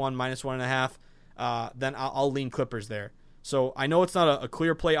 -1, -1.5, then I'll lean Clippers there. So I know it's not a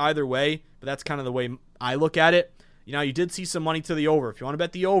clear play either way, but that's kind of the way I look at it. You did see some money to the over. If you want to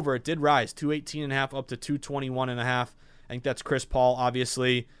bet the over, it did rise 218.5 up to 221.5. I think that's Chris Paul,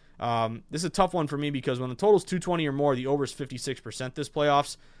 obviously. This is a tough one for me because when the total's 220 or more, the over is 56% this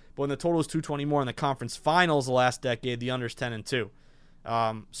playoffs. But when the total is 220 more in the conference finals the last decade, the under is 10-2.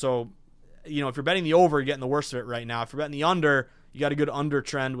 So, if you're betting the over, you're getting the worst of it right now. If you're betting the under, you got a good under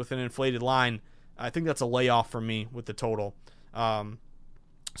trend with an inflated line. I think that's a layoff for me with the total.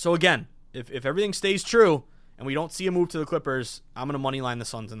 So again, if everything stays true and we don't see a move to the Clippers, I'm going to money line the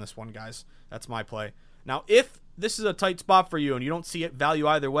Suns in this one, guys. That's my play. Now, if this is a tight spot for you and you don't see it value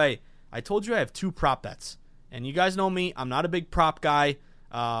either way, I told you I have 2 prop bets. And you guys know me, I'm not a big prop guy.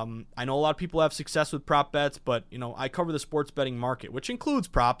 I know a lot of people have success with prop bets, but I cover the sports betting market, which includes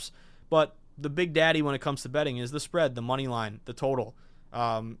props. But the big daddy when it comes to betting is the spread, the money line, the total.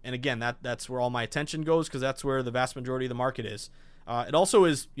 And again, that's where all my attention goes because that's where the vast majority of the market is. It also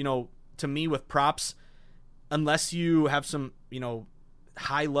is, to me with props, unless you have some,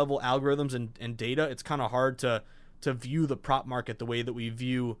 high-level algorithms and data, it's kind of hard to view the prop market the way that we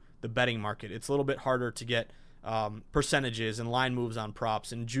view the betting market. It's a little bit harder to get percentages and line moves on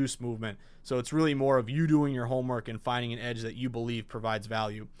props and juice movement. So it's really more of you doing your homework and finding an edge that you believe provides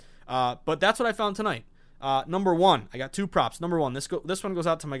value. But that's what I found tonight. Number 1, I got 2 props. Number 1, this one goes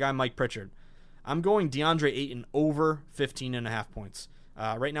out to my guy Mike Pritchard. I'm going DeAndre Ayton over 15.5 points.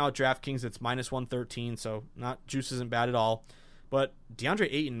 Right now at DraftKings it's -113, so juice isn't bad at all. But DeAndre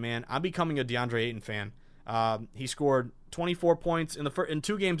Ayton, man, I'm becoming a DeAndre Ayton fan. He scored 24 points in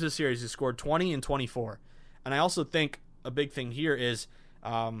 2 games this series. He scored 20 and 24. And I also think a big thing here is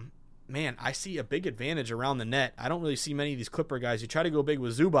man, I see a big advantage around the net. I don't really see many of these Clipper guys. You try to go big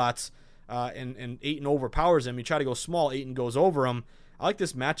with Zubats, and Ayton overpowers him. You try to go small, Ayton goes over him. I like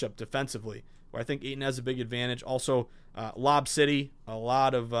this matchup defensively, where I think Ayton has a big advantage. Also, Lob City, a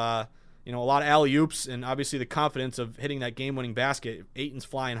lot of alley-oops, and obviously the confidence of hitting that game-winning basket. Ayton's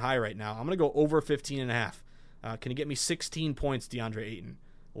flying high right now. I'm going to go over 15.5. Can you get me 16 points, DeAndre Ayton?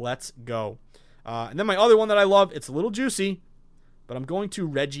 Let's go. And then my other one that I love, it's a little juicy, but I'm going to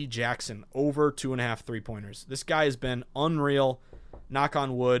Reggie Jackson, over 2.5 3-pointers. This guy has been unreal, knock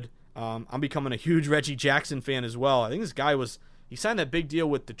on wood. I'm becoming a huge Reggie Jackson fan as well. I think this guy he signed that big deal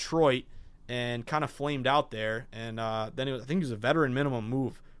with Detroit and kind of flamed out there. And then I think it was a veteran minimum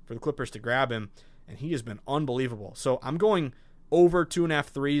move for the Clippers to grab him, and he has been unbelievable. So I'm going over 2.5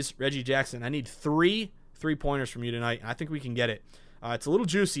 threes, Reggie Jackson. I need 3 3-pointers from you tonight, and I think we can get it. It's a little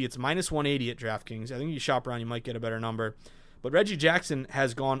juicy. It's minus 180 at DraftKings. I think you shop around, you might get a better number. But Reggie Jackson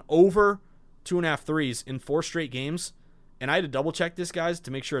has gone over 2.5 threes in 4 straight games, and I had to double-check this, guys,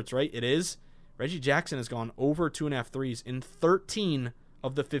 to make sure it's right. It is. Reggie Jackson has gone over 2.5 threes in 13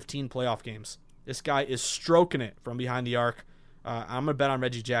 of the 15 playoff games. This guy is stroking it from behind the arc. I'm going to bet on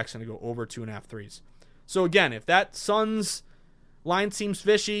Reggie Jackson to go over 2.5 threes. So, again, if that Suns line seems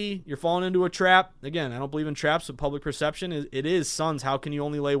fishy, you're falling into a trap. Again, I don't believe in traps, but public perception, it is Suns. How can you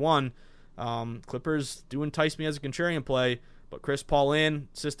only lay 1? Clippers do entice me as a contrarian play, but Chris Paul in,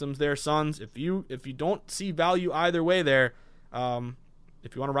 systems there, Suns. If you don't see value either way there,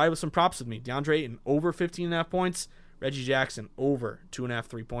 if you want to ride with some props with me, DeAndre Ayton over 15.5 points, Reggie Jackson over 2.5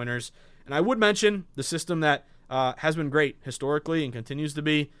 3-pointers. And I would mention the system that has been great historically and continues to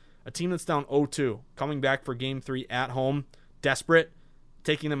be, a team that's down 0-2, coming back for Game 3 at home, desperate,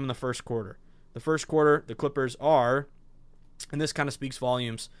 taking them in the first quarter. The first quarter, the Clippers are, and this kind of speaks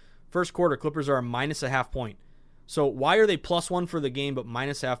volumes, first quarter, Clippers are a minus a half point. So why are they +1 for the game but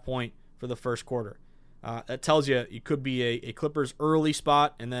minus half point for the first quarter? That tells you it could be a Clippers early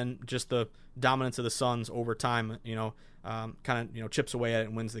spot and then just the dominance of the Suns over time, chips away at it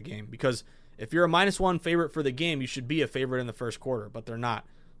and wins the game. Because if you're a -1 favorite for the game, you should be a favorite in the first quarter, but they're not.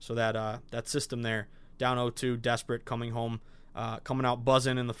 So that system there, down 0-2, desperate, coming home, coming out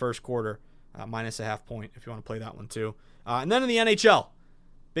buzzing in the first quarter, minus a half point if you want to play that one too. And then in the NHL,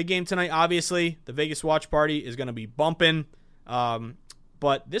 big game tonight, obviously. The Vegas watch party is going to be bumping.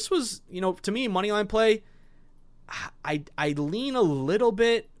 But this was, to me, moneyline play, I lean a little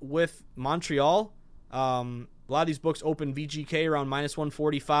bit with Montreal. A lot of these books open VGK around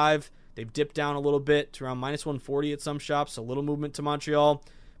 -145. They've dipped down a little bit to around -140 at some shops, a little movement to Montreal.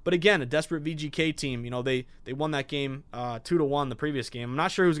 But again, a desperate VGK team. They won that game 2-1 the previous game. I'm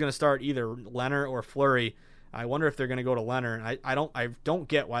not sure who's going to start either Leonard or Fleury. I wonder if they're going to go to Leonard. I don't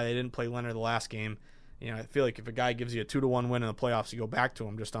get why they didn't play Leonard the last game. I feel like if a guy gives you a 2-1 win in the playoffs, you go back to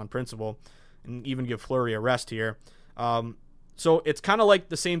him just on principle, and even give Fleury a rest here. So it's kind of like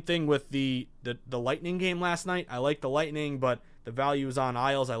the same thing with the Lightning game last night. I like the Lightning, but the value is on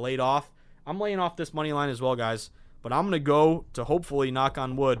Isles. I laid off. I'm laying off this money line as well, guys. But I'm going to go to, hopefully, knock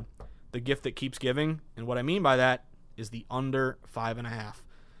on wood, the gift that keeps giving. And what I mean by that is the under 5.5.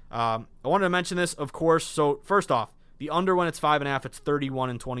 I wanted to mention this, of course. So first off, the under when it's 5.5, it's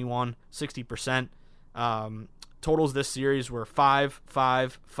 31-21, 60%. Totals this series were 5,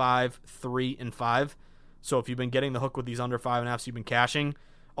 5, 5, 3, and 5. So if you've been getting the hook with these under 5.5s, you've been cashing.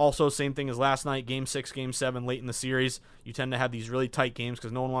 Also, same thing as last night, Game 6, Game 7, late in the series. You tend to have these really tight games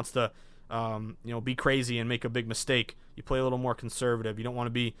because no one wants to be crazy and make a big mistake. You play a little more conservative. You don't want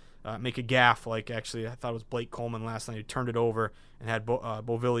to be make a gaffe like, actually, I thought it was Blake Coleman last night who turned it over and had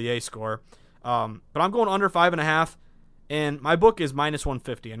Beauvillier score. But I'm going under 5.5, and my book is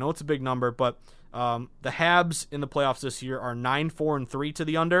 -150. I know it's a big number, but the Habs in the playoffs this year are 9-4-3 to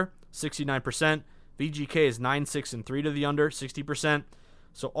the under, 69%. VGK is 9-6-3 to the under, 60%.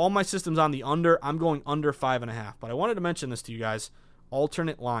 So all my systems on the under, I'm going under 5.5. But I wanted to mention this to you guys,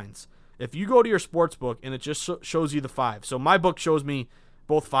 alternate lines. If you go to your sports book and it just shows you the 5. So my book shows me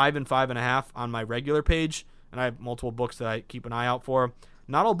both 5 and 5.5 on my regular page, and I have multiple books that I keep an eye out for.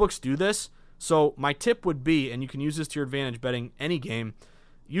 Not all books do this. So my tip would be, and you can use this to your advantage betting any game,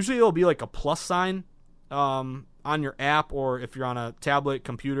 usually it'll be like a plus sign on your app, or if you're on a tablet,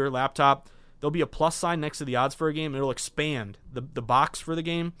 computer, laptop, there'll be a plus sign next to the odds for a game. It'll expand the box for the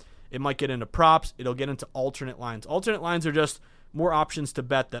game. It might get into props. It'll get into alternate lines. Alternate lines are just more options to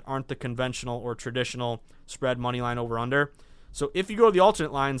bet that aren't the conventional or traditional spread money line over under. So if you go to the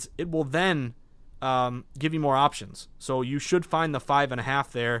alternate lines, it will then give you more options. So you should find the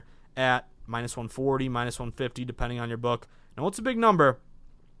 5.5 there at -140, -150, depending on your book. Now, it's a big number,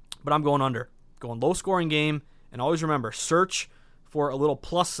 but I'm going under. Going low scoring game, and always remember, search for a little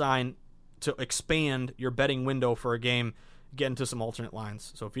plus sign to expand your betting window for a game, get into some alternate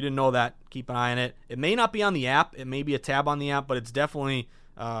lines. So if you didn't know that, keep an eye on it. It may not be on the app. It may be a tab on the app, but it's definitely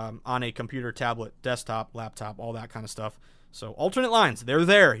on a computer, tablet, desktop, laptop, all that kind of stuff. So alternate lines, they're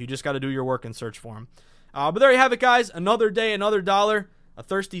there. You just got to do your work and search for them. But there you have it, guys. Another day, another dollar. A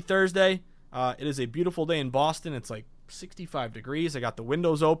thirsty Thursday. It is a beautiful day in Boston. It's like 65 degrees. I got the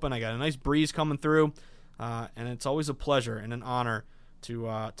windows open. I got a nice breeze coming through. And it's always a pleasure and an honor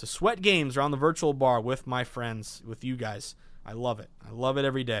to sweat games around the virtual bar with my friends, with you guys. I love it. I love it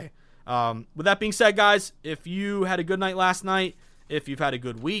every day. With that being said, guys, if you had a good night last night, if you've had a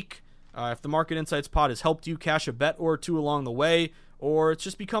good week, if the Market Insights pod has helped you cash a bet or two along the way, or it's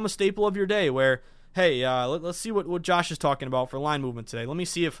just become a staple of your day where, hey, let's see what Josh is talking about for line movement today. Let me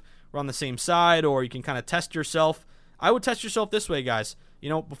see if we're on the same side, or you can kind of test yourself. I would test yourself this way, guys.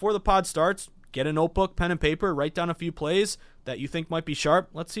 Before the pod starts, get a notebook, pen and paper, write down a few plays that you think might be sharp.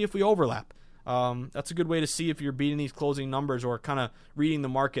 Let's see if we overlap. That's a good way to see if you're beating these closing numbers or kind of reading the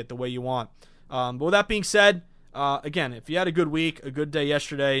market the way you want. But with that being said, again, if you had a good week, a good day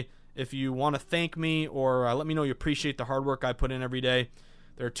yesterday, if you want to thank me or let me know you appreciate the hard work I put in every day,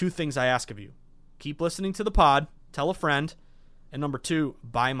 there are two things I ask of you. Keep listening to the pod, tell a friend, and number two,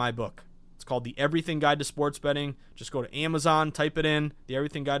 buy my book. It's called The Everything Guide to Sports Betting. Just go to Amazon, type it in, The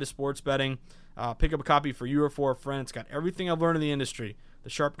Everything Guide to Sports Betting. Pick up a copy for you or for a friend. It's got everything I've learned in the industry. The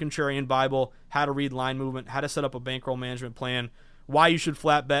Sharp Contrarian Bible, how to read line movement, how to set up a bankroll management plan, why you should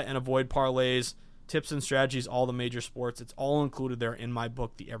flat bet and avoid parlays, tips and strategies, all the major sports. It's all included there in my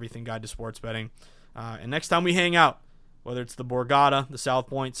book, The Everything Guide to Sports Betting. And next time we hang out, whether it's the Borgata, the South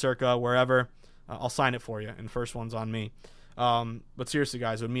Point, Circa, wherever, I'll sign it for you, and first one's on me. But seriously,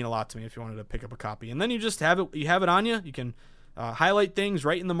 guys, it would mean a lot to me if you wanted to pick up a copy. And then you just have it. You have it on you. You can highlight things,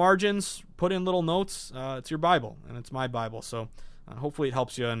 write in the margins, put in little notes. It's your Bible, and it's my Bible. So hopefully it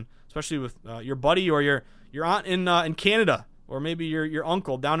helps you, and especially with your buddy or your aunt in Canada, or maybe your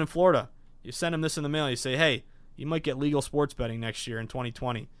uncle down in Florida. You send him this in the mail. You say, hey, you might get legal sports betting next year in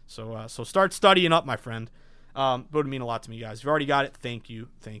 2020. So start studying up, my friend. But it would mean a lot to me, guys. If you've already got it, thank you,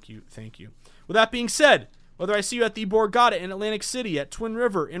 thank you, thank you. With that being said, whether I see you at the Borgata in Atlantic City, at Twin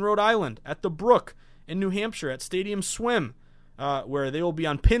River in Rhode Island, at the Brook in New Hampshire, at Stadium Swim, where they will be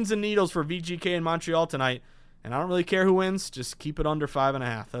on pins and needles for VGK in Montreal tonight, and I don't really care who wins, just keep it under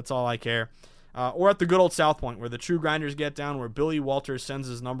 5.5. That's all I care. Or at the good old South Point, where the true grinders get down, where Billy Walters sends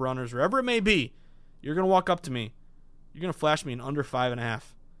his number runners, wherever it may be, you're going to walk up to me. You're going to flash me an under 5.5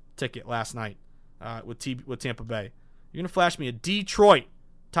 ticket last night with Tampa Bay. You're going to flash me a Detroit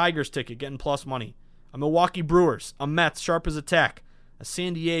Tigers ticket getting plus money, a Milwaukee Brewers, a Mets sharp as attack, a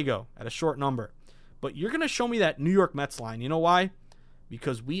San Diego at a short number. But you're going to show me that New York Mets line. You know why?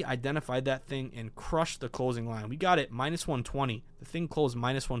 Because we identified that thing and crushed the closing line. We got it minus 120. The thing closed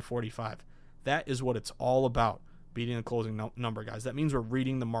minus 145. That is what it's all about, beating the closing number, guys. That means we're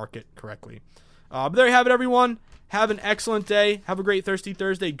reading the market correctly. But there you have it, everyone. Have an excellent day. Have a great Thirsty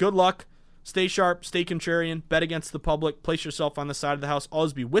Thursday. Good luck. Stay sharp. Stay contrarian. Bet against the public. Place yourself on the side of the house.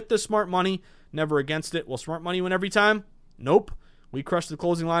 Always be with the smart money, never against it. Will smart money win every time? Nope. We crushed the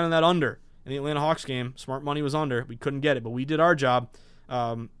closing line on that under. In the Atlanta Hawks game, smart money was under. We couldn't get it, but we did our job.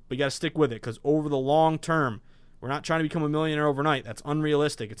 We got to stick with it, because over the long term, we're not trying to become a millionaire overnight. That's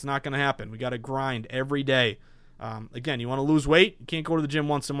unrealistic. It's not going to happen. We got to grind every day. Again, you want to lose weight? You can't go to the gym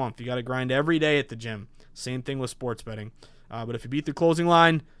once a month. You got to grind every day at the gym. Same thing with sports betting. But if you beat the closing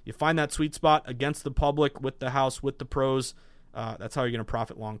line, you find that sweet spot against the public, with the house, with the pros. That's how you're going to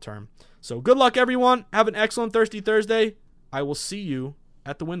profit long term. So good luck, everyone. Have an excellent Thirsty Thursday. I will see you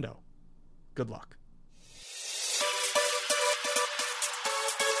at the window. Good luck.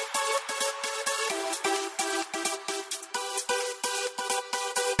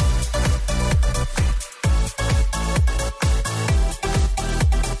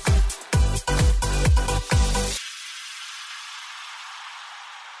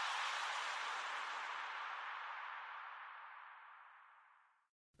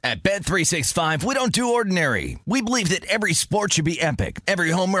 At Bet365, we don't do ordinary. We believe that every sport should be epic.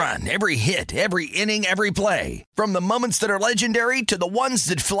 Every home run, every hit, every inning, every play. From the moments that are legendary to the ones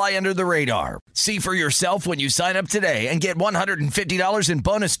that fly under the radar. See for yourself when you sign up today and get $150 in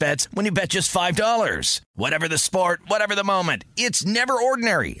bonus bets when you bet just $5. Whatever the sport, whatever the moment, it's never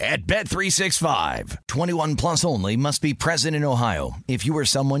ordinary at Bet365. 21 plus only. Must be present in Ohio. If you or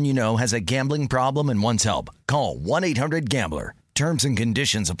someone you know has a gambling problem and wants help, call 1-800-GAMBLER. Terms and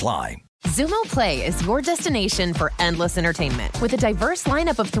conditions apply. Xumo Play is your destination for endless entertainment. With a diverse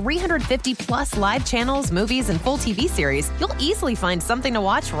lineup of 350 plus live channels, movies, and full TV series, you'll easily find something to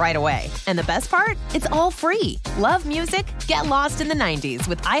watch right away. And the best part? It's all free. Love music? Get lost in the 90s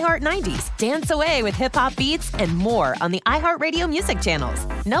with iHeart 90s, dance away with hip-hop beats, and more on the iHeartRadio music channels.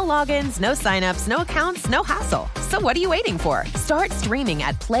 No logins, no signups, no accounts, no hassle. So what are you waiting for? Start streaming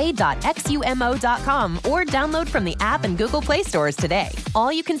at play.xumo.com or download from the app and Google Play stores today.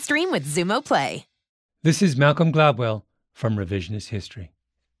 All you can stream with Xumo Play. This is Malcolm Gladwell from Revisionist History.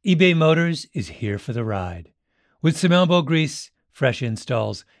 eBay Motors is here for the ride. With some elbow grease, fresh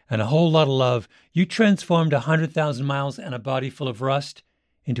installs, and a whole lot of love, you transformed 100,000 miles and a body full of rust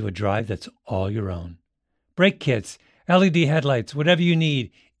into a drive that's all your own. Brake kits, LED headlights, whatever you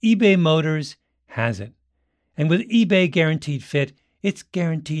need, eBay Motors has it. And with eBay Guaranteed Fit, it's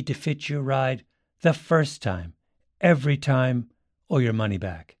guaranteed to fit your ride the first time, every time, or your money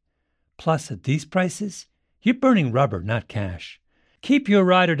back. Plus, at these prices, you're burning rubber, not cash. Keep your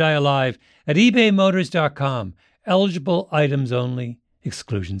ride or die alive at ebaymotors.com. Eligible items only.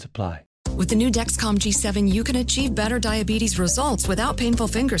 Exclusions apply. With the new Dexcom G7, you can achieve better diabetes results without painful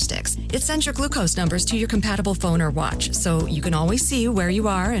finger sticks. It sends your glucose numbers to your compatible phone or watch, so you can always see where you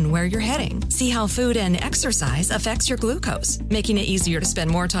are and where you're heading. See how food and exercise affects your glucose, making it easier to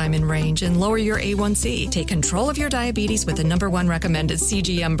spend more time in range and lower your A1C. Take control of your diabetes with the #1 recommended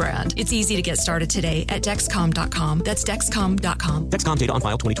CGM brand. It's easy to get started today at Dexcom.com. That's Dexcom.com. Dexcom data on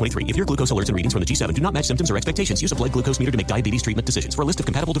file 2023. If your glucose alerts and readings from the G7 do not match symptoms or expectations, use a blood glucose meter to make diabetes treatment decisions. For a list of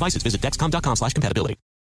compatible devices, visit Dexcom.com/compatibility.